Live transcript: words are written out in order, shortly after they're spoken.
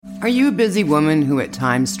Are you a busy woman who at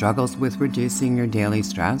times struggles with reducing your daily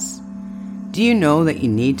stress? Do you know that you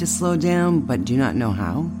need to slow down but do not know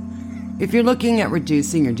how? If you're looking at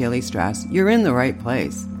reducing your daily stress, you're in the right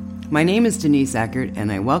place. My name is Denise Eckert,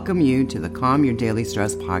 and I welcome you to the Calm Your Daily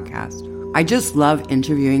Stress podcast. I just love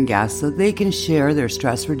interviewing guests so they can share their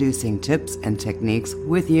stress-reducing tips and techniques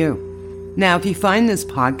with you. Now, if you find this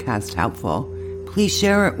podcast helpful, please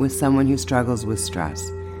share it with someone who struggles with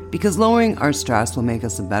stress, because lowering our stress will make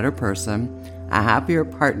us a better person, a happier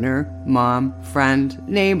partner, mom, friend,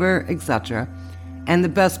 neighbor, etc. And the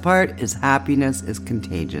best part is happiness is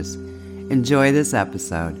contagious. Enjoy this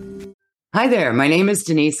episode. Hi there, my name is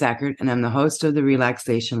Denise Eckert, and I'm the host of the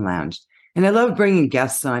Relaxation Lounge. And I love bringing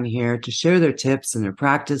guests on here to share their tips and their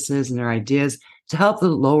practices and their ideas to help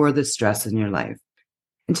lower the stress in your life.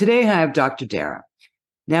 And today I have Dr. Dara.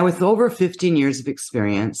 Now, with over 15 years of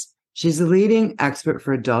experience, she's a leading expert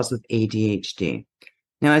for adults with ADHD.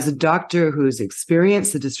 Now, as a doctor who's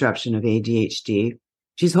experienced the disruption of ADHD,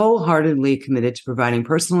 she's wholeheartedly committed to providing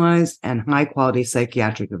personalized and high-quality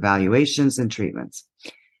psychiatric evaluations and treatments.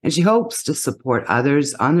 And she hopes to support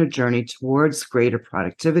others on their journey towards greater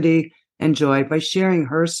productivity and joy by sharing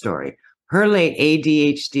her story, her late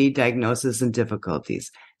ADHD diagnosis and difficulties.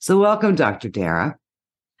 So welcome, Dr. Dara.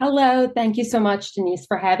 Hello. Thank you so much, Denise,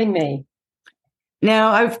 for having me.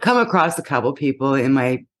 Now, I've come across a couple people in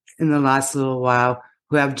the last little while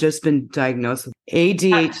who have just been diagnosed with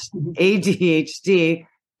ADHD,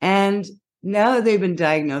 and now that they've been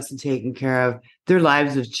diagnosed and taken care of, their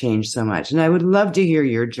lives have changed so much. And I would love to hear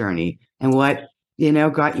your journey and what,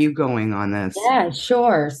 got you going on this. Yeah,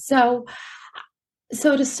 sure. So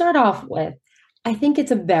to start off with, I think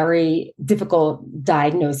it's a very difficult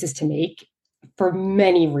diagnosis to make for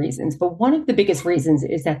many reasons. But one of the biggest reasons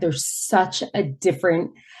is that there's such a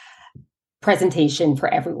different presentation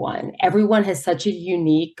for everyone. Everyone has such a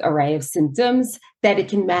unique array of symptoms that it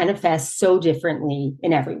can manifest so differently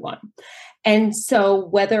in everyone. And so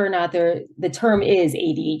whether or not the term is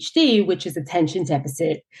ADHD, which is attention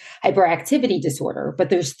deficit hyperactivity disorder, but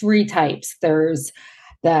there's three types. There's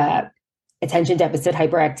the attention deficit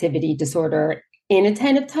hyperactivity disorder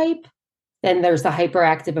inattentive type, then there's the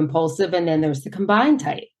hyperactive impulsive, and then there's the combined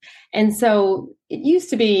type. And so it used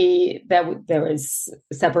to be that there was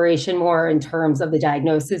separation more in terms of the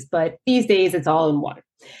diagnosis, but these days it's all in one.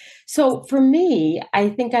 So for me, I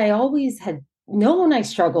think I always had known I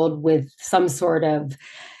struggled with some sort of,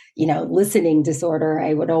 listening disorder.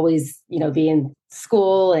 I would always, be in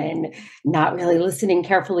school and not really listening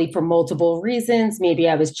carefully for multiple reasons. Maybe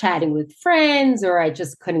I was chatting with friends, or I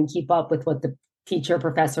just couldn't keep up with what the teacher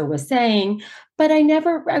professor was saying, but I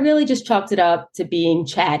really just chalked it up to being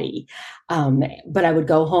chatty. But I would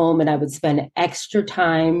go home and I would spend extra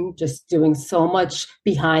time just doing so much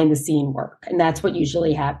behind the scene work. And that's what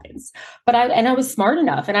usually happens. But I was smart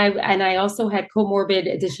enough. And I also had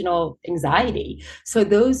comorbid additional anxiety. So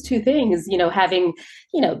those two things, having,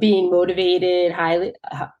 being motivated,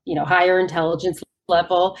 higher intelligence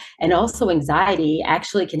level, and also anxiety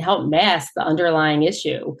actually can help mask the underlying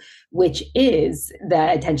issue, which is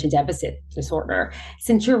the attention deficit disorder.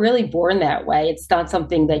 Since you're really born that way, it's not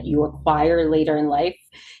something that you acquire later in life.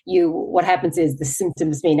 What happens is the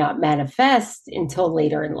symptoms may not manifest until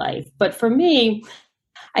later in life. But for me,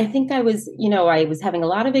 I think I was having a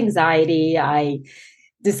lot of anxiety. I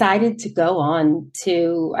decided to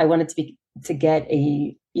I wanted to get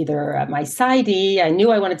either my PsyD. I knew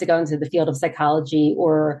I wanted to go into the field of psychology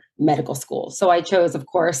or medical school. So I chose, of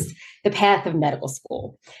course, the path of medical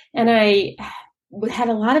school. And I had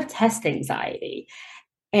a lot of test anxiety.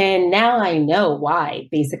 And now I know why.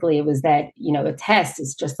 Basically, it was that, a test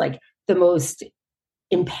is just like the most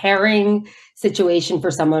impairing situation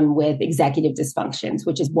for someone with executive dysfunctions,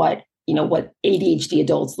 which is what ADHD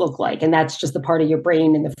adults look like. And that's just the part of your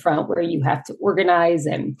brain in the front where you have to organize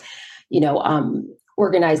and,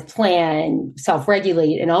 organize, plan,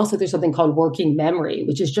 self-regulate. And also there's something called working memory,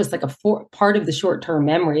 which is just like part of the short-term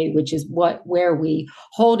memory, which is where we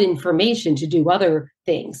hold information to do other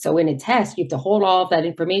things. So in a test, you have to hold all of that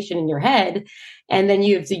information in your head, and then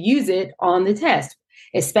you have to use it on the test,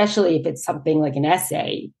 especially if it's something like an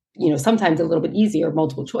essay, sometimes a little bit easier,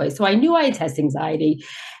 multiple choice. So I knew I had test anxiety,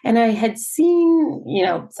 and I had seen,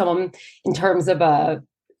 someone in terms of a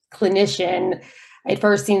clinician. I'd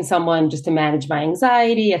first seen someone just to manage my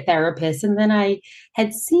anxiety, a therapist, and then I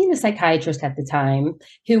had seen a psychiatrist at the time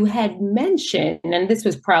who had mentioned, and this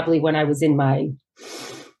was probably when I was in my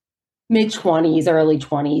mid-20s, early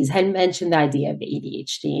 20s, had mentioned the idea of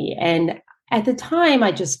ADHD. And at the time,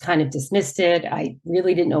 I just kind of dismissed it. I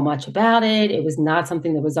really didn't know much about it. It was not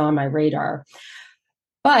something that was on my radar.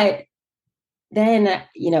 But then,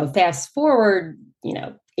 fast forward,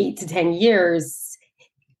 8 to 10 years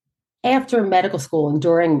after medical school and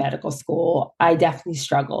during medical school, I definitely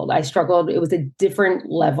struggled. I struggled. It was a different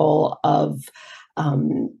level of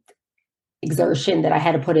um, exertion that I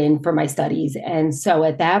had to put in for my studies. And so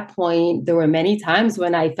at that point, there were many times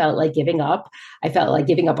when I felt like giving up. I felt like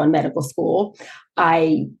giving up on medical school.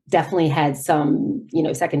 I definitely had some,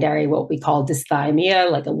 secondary, what we call dysthymia,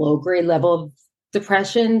 like a low grade level of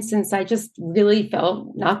depression, since I just really felt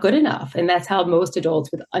not good enough. And that's how most adults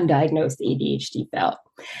with undiagnosed ADHD felt.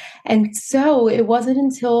 And so it wasn't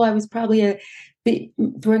until I was probably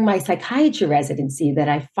during my psychiatry residency that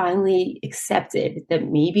I finally accepted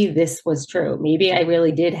that maybe this was true. Maybe I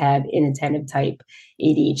really did have inattentive type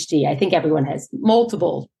ADHD. I think everyone has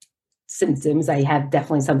multiple symptoms. I have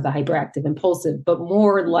definitely some of the hyperactive impulsive, but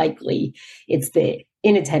more likely it's the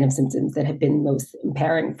inattentive symptoms that have been most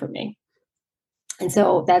impairing for me. And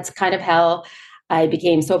so that's kind of how I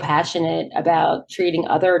became so passionate about treating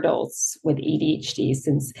other adults with ADHD,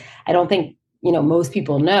 since I don't think, most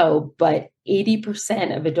people know, but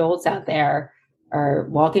 80% of adults out there are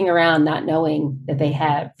walking around not knowing that they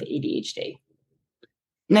have ADHD.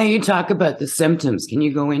 Now you talk about the symptoms. Can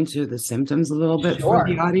you go into the symptoms a little bit for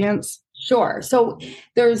the audience? Sure. So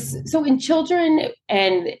in children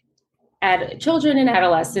and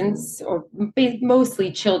adolescents, or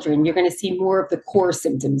mostly children, you're going to see more of the core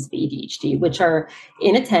symptoms of ADHD, which are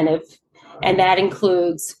inattentive, and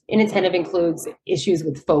inattentive includes issues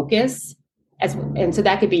with focus, and so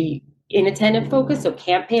that could be inattentive focus, so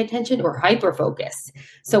can't pay attention, or hyper focus.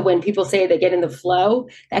 So when people say they get in the flow,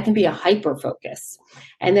 that can be a hyper focus.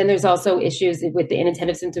 And then there's also issues with the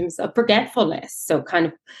inattentive symptoms of forgetfulness. So kind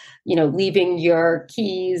of, leaving your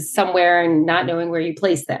keys somewhere and not knowing where you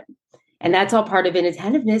place them. And that's all part of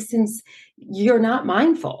inattentiveness, since you're not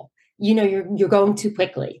mindful. You're going too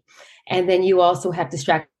quickly. And then you also have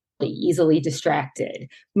easily distracted.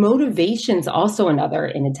 Motivation's also another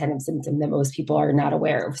inattentive symptom that most people are not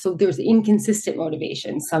aware of. So there's inconsistent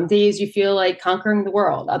motivation. Some days you feel like conquering the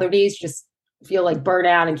world. Other days you just feel like burnt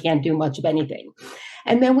out and can't do much of anything.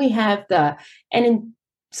 And then we have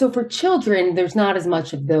so for children, there's not as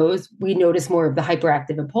much of those. We notice more of the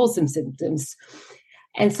hyperactive impulsive symptoms.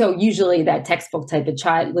 And so usually that textbook type of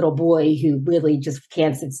little boy who really just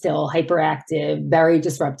can't sit still, hyperactive, very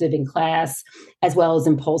disruptive in class, as well as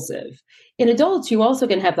impulsive. In adults, you also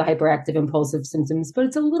can have the hyperactive impulsive symptoms, but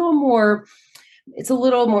it's a little more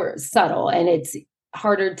subtle, and it's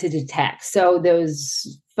harder to detect. So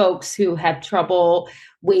those folks who have trouble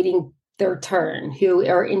waiting their turn, who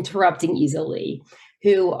are interrupting easily,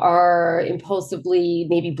 who are impulsively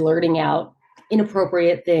maybe blurting out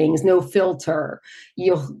inappropriate things, no filter.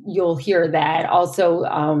 You'll hear that. Also,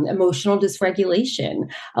 emotional dysregulation.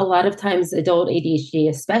 A lot of times adult ADHD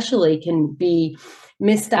especially can be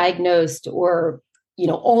misdiagnosed or,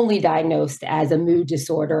 only diagnosed as a mood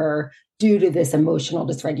disorder due to this emotional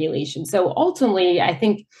dysregulation. So ultimately, I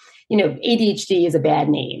think, ADHD is a bad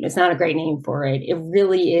name. It's not a great name for it. It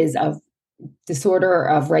really is a disorder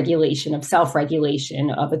of regulation, of self-regulation,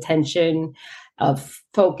 of attention, of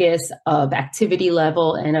focus, of activity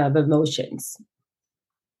level, and of emotions.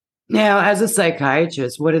 Now, as a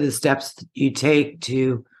psychiatrist, what are the steps you take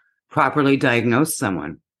to properly diagnose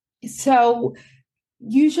someone? So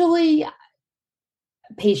usually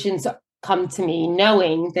patients come to me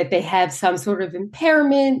knowing that they have some sort of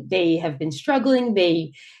impairment, they have been struggling,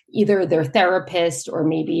 either their therapist or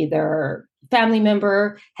maybe their family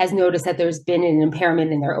member has noticed that there's been an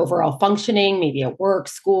impairment in their overall functioning, maybe at work,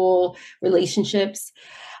 school, relationships.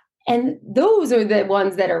 And those are the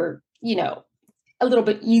ones that are, a little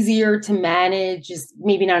bit easier to manage, just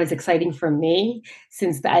maybe not as exciting for me,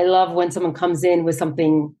 since I love when someone comes in with some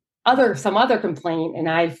other complaint, and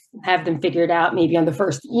I have them figured out maybe on the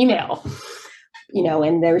first email,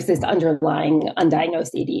 and there's this underlying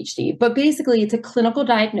undiagnosed ADHD. But basically, it's a clinical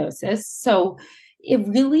diagnosis. So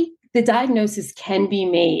the diagnosis can be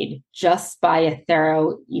made just by a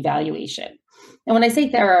thorough evaluation. And when I say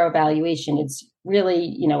thorough evaluation, it's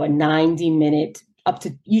really, a 90-minute, up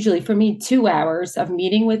to usually for me 2 hours of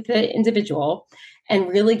meeting with the individual and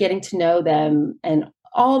really getting to know them, and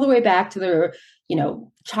all the way back to their,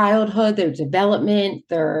 childhood, their development,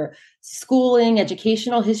 their schooling,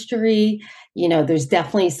 educational history. There's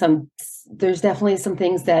definitely some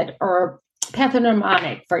things that are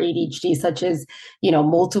pathognomonic for ADHD, such as,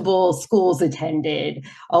 multiple schools attended,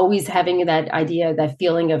 always having that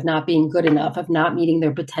feeling of not being good enough, of not meeting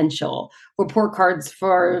their potential. Report cards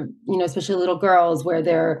for, especially little girls where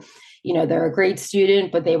they're a great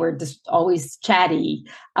student, but they were just always chatty.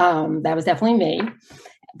 That was definitely me.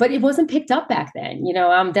 but it wasn't picked up back then.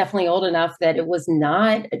 I'm definitely old enough that it was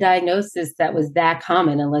not a diagnosis that was that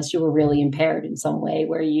common unless you were really impaired in some way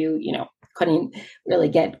where you couldn't really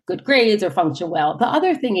get good grades or function well. The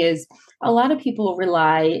other thing is a lot of people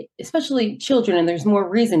rely, especially children, and there's more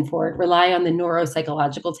reason for it, rely on the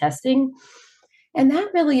neuropsychological testing. And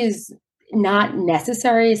that really is not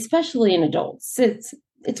necessary, especially in adults. It's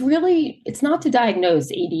not to diagnose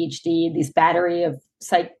ADHD, this battery of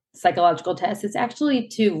psychological tests. It's actually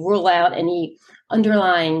to rule out any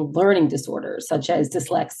underlying learning disorders, such as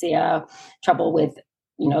dyslexia, trouble with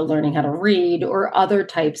learning how to read, or other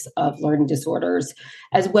types of learning disorders,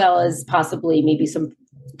 as well as possibly maybe some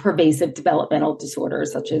pervasive developmental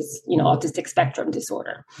disorders such as autistic spectrum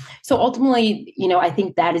disorder. So ultimately, I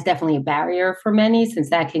think that is definitely a barrier for many,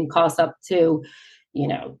 since that can cost up to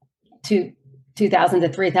 $2,000 to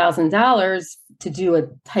 $3,000 to do a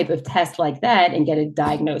type of test like that and get a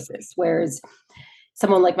diagnosis, whereas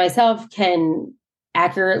someone like myself can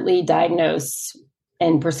accurately diagnose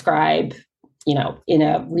and prescribe in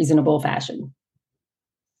a reasonable fashion.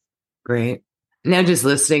 Great. Now, just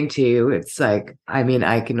listening to you, it's like,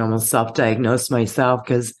 I can almost self-diagnose myself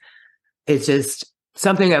because it's just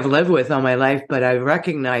something I've lived with all my life, but I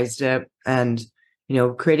recognized it, and,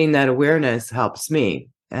 creating that awareness helps me.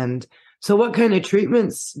 And so what kind of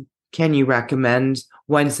treatments can you recommend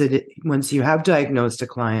once you have diagnosed a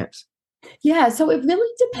client? Yeah, so it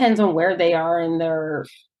really depends on where they are in their,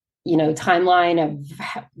 timeline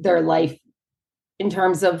of their life, in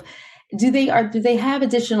terms of do they have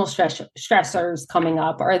additional stressors coming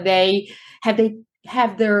up?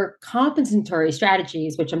 Have their compensatory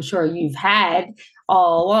strategies, which I'm sure you've had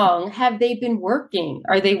all along, have they been working?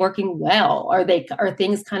 Are they working well? Are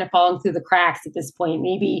things kind of falling through the cracks at this point?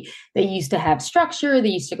 Maybe they used to have structure. They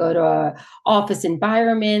used to go to a office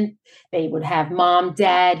environment. They would have mom,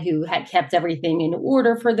 dad who had kept everything in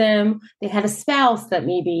order for them. They had a spouse that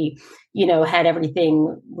maybe, had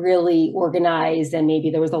everything really organized, and maybe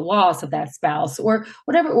there was a loss of that spouse or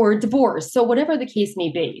whatever, or divorce. So whatever the case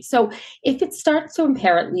may be. So if it starts to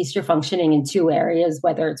impair at least your functioning in two areas,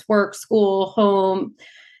 whether it's work, school, home,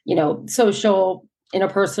 social,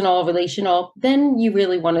 interpersonal, relational, then you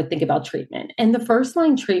really want to think about treatment. And the first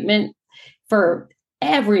line treatment for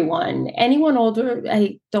anyone older,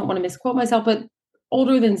 I don't want to misquote myself, but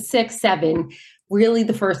older than 6, 7, really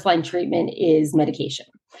the first line treatment is medication.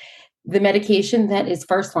 The medication that is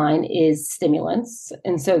first line is stimulants.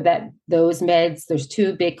 And so that those meds, there's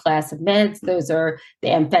two big class of meds. Those are the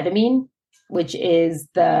amphetamine, which is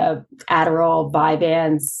the Adderall,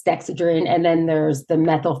 Vyvanse, Dexedrine. And then there's the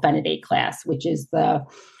methylphenidate class, which is the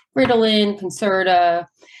Ritalin, Concerta,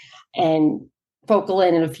 and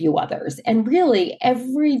Focalin, and a few others. And really,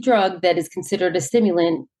 every drug that is considered a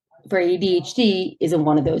stimulant for ADHD is in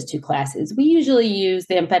one of those two classes. We usually use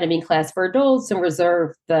the amphetamine class for adults and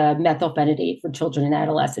reserve the methylphenidate for children and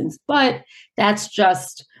adolescents, but that's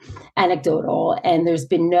just anecdotal, and there's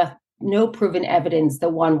been no proven evidence that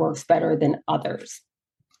one works better than others.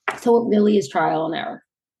 So it really is trial and error.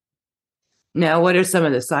 Now, what are some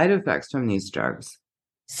of the side effects from these drugs?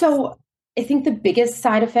 So I think the biggest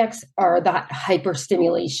side effects are the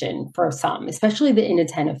hyperstimulation for some, especially the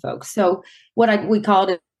inattentive folks. So we call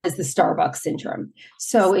it is the Starbucks syndrome.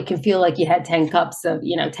 So it can feel like you had 10 cups of,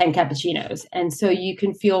 10 cappuccinos. And so you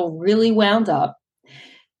can feel really wound up.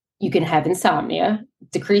 You can have insomnia,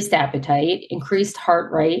 decreased appetite, increased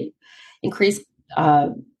heart rate, increased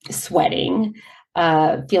sweating,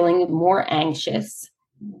 feeling more anxious.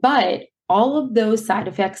 But all of those side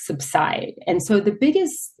effects subside. And so the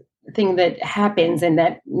biggest thing that happens, and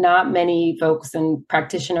that not many folks and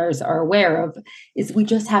practitioners are aware of, is we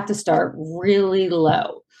just have to start really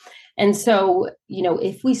low. And so,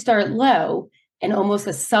 if we start low and almost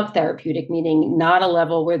a subtherapeutic, meaning not a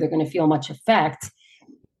level where they're going to feel much effect,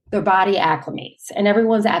 their body acclimates, and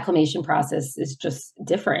everyone's acclimation process is just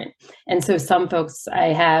different. And so some folks, I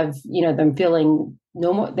have, them feeling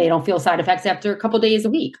no more, they don't feel side effects after a couple of days a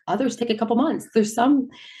week. Others take a couple months. There's some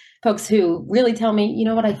folks who really tell me, you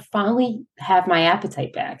know what, I finally have my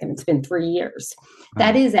appetite back, and it's been 3 years.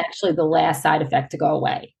 That is actually the last side effect to go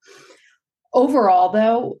away. Overall,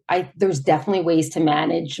 though, there's definitely ways to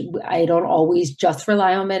manage. I don't always just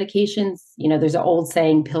rely on medications. There's an old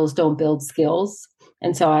saying, pills don't build skills.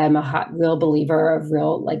 And so I'm a real believer of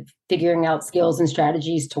figuring out skills and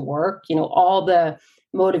strategies to work. All the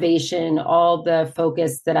motivation, all the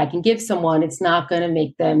focus that I can give someone, it's not going to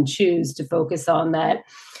make them choose to focus on that,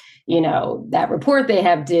 that report they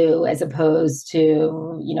have due, as opposed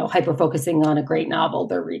to, hyper focusing on a great novel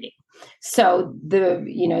they're reading. So the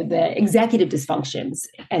executive dysfunctions,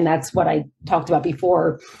 and that's what I talked about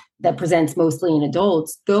before, that presents mostly in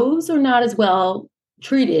adults, those are not as well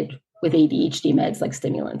treated with ADHD meds like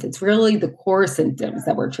stimulants. It's really the core symptoms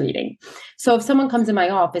that we're treating. So if someone comes in my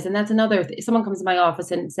office, and that's another thing, someone comes in my office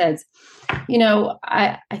and says,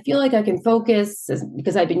 I feel like I can focus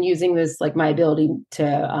because I've been using this, like my ability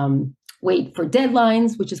to wait for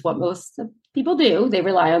deadlines, which is what most people do. They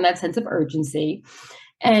rely on that sense of urgency.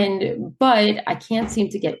 But I can't seem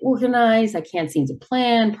to get organized. I can't seem to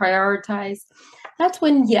plan, prioritize. That's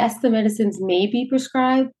when, yes, the medicines may be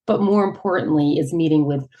prescribed, but more importantly is meeting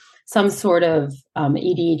with some sort of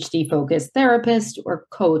ADHD focused therapist or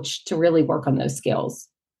coach to really work on those skills.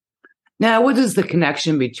 Now, what is the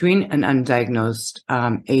connection between an undiagnosed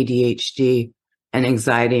ADHD and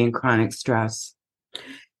anxiety and chronic stress?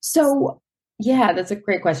 So, yeah, that's a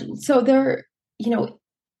great question. So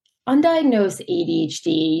undiagnosed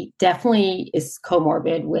ADHD definitely is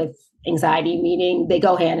comorbid with anxiety, meaning they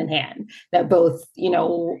go hand in hand. That both,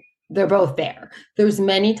 they're both there. There's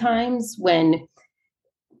many times when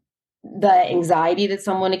the anxiety that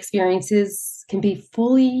someone experiences can be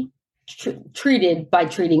fully treated by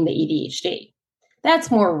treating the ADHD. That's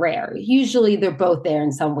more rare. Usually they're both there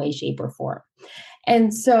in some way, shape, or form.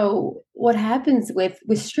 And so what happens with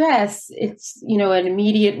stress, it's, an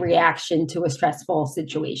immediate reaction to a stressful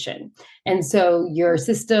situation. And so your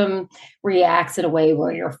system reacts in a way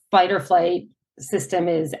where your fight or flight system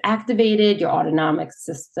is activated, your autonomic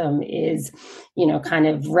system is, kind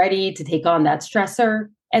of ready to take on that stressor,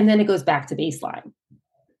 and then it goes back to baseline.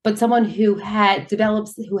 But someone who has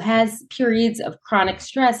periods of chronic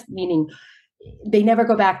stress, meaning they never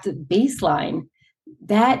go back to baseline,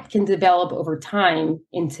 that can develop over time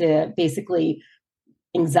into basically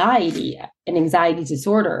anxiety, an anxiety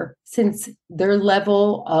disorder, since their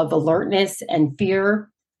level of alertness and fear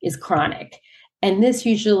is chronic. And this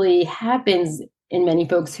usually happens in many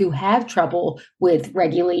folks who have trouble with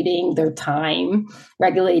regulating their time,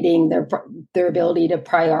 regulating their ability to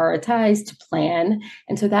prioritize, to plan.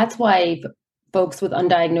 And so that's why folks with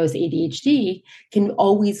undiagnosed ADHD can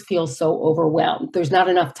always feel so overwhelmed. There's not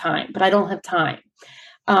enough time, but I don't have time.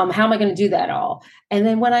 How am I going to do that all? And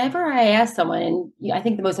then whenever I ask someone, and I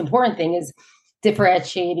think the most important thing is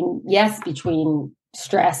differentiating, yes, between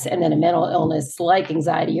stress and then a mental illness like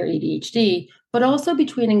anxiety or ADHD, but also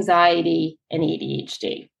between anxiety and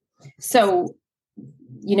ADHD. So,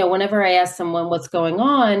 whenever I ask someone what's going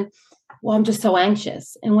on, well, I'm just so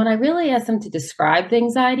anxious. And when I really ask them to describe the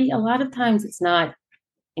anxiety, a lot of times it's not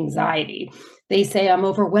anxiety. They say, I'm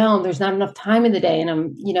overwhelmed. There's not enough time in the day. And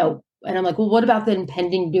I'm like, well, what about the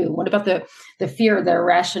impending doom? What about the fear, the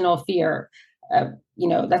irrational fear?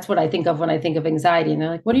 That's what I think of when I think of anxiety. And they're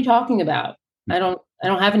like, what are you talking about? I don't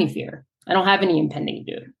have any fear. I don't have any impending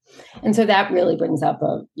doom. And so that really brings up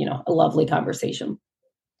a lovely conversation.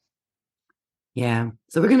 Yeah.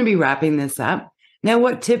 So we're going to be wrapping this up. Now,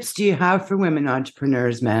 what tips do you have for women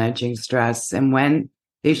entrepreneurs managing stress and when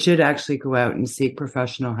they should actually go out and seek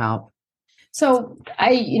professional help? So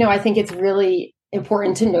I think it's really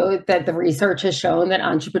important to note that the research has shown that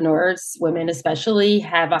entrepreneurs, women especially,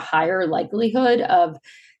 have a higher likelihood of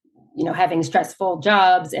having stressful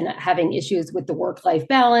jobs and having issues with the work-life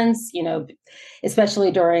balance,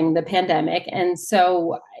 especially during the pandemic. And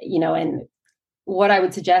so, and what I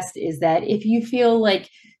would suggest is that if you feel like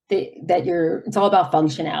it's all about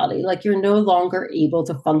functionality, like you're no longer able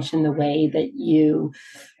to function the way that you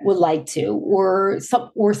would like to, or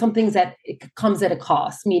some things that it comes at a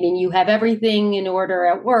cost, meaning you have everything in order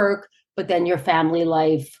at work, but then your family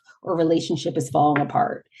life or relationship is falling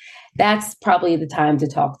apart. That's probably the time to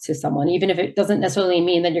talk to someone, even if it doesn't necessarily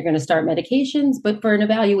mean that you're going to start medications, but for an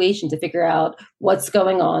evaluation to figure out what's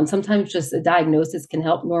going on. Sometimes just a diagnosis can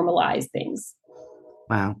help normalize things.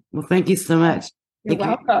 Wow. Well, thank you so much. You're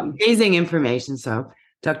welcome. Amazing information. So,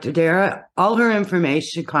 Dr. Dara, all her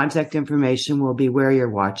information, contact information will be where you're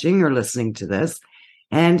watching or listening to this.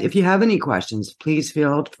 And if you have any questions, please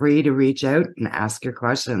feel free to reach out and ask your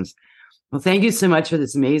questions. Well, thank you so much for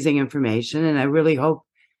this amazing information. And I really hope,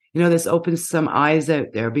 this opens some eyes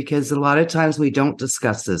out there because a lot of times we don't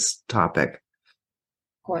discuss this topic.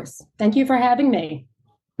 Of course. Thank you for having me.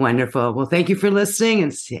 Wonderful. Well, thank you for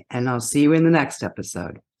listening and I'll see you in the next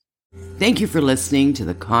episode. Thank you for listening to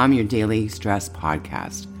the Calm Your Daily Stress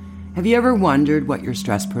podcast. Have you ever wondered what your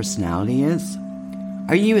stress personality is?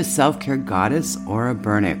 Are you a self-care goddess or a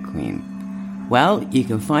burnout queen? Well, you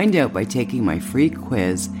can find out by taking my free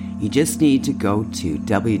quiz. You just need to go to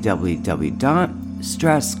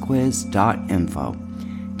www.stressquiz.info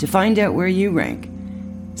to find out where you rank.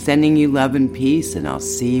 Sending you love and peace, and I'll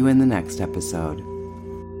see you in the next episode.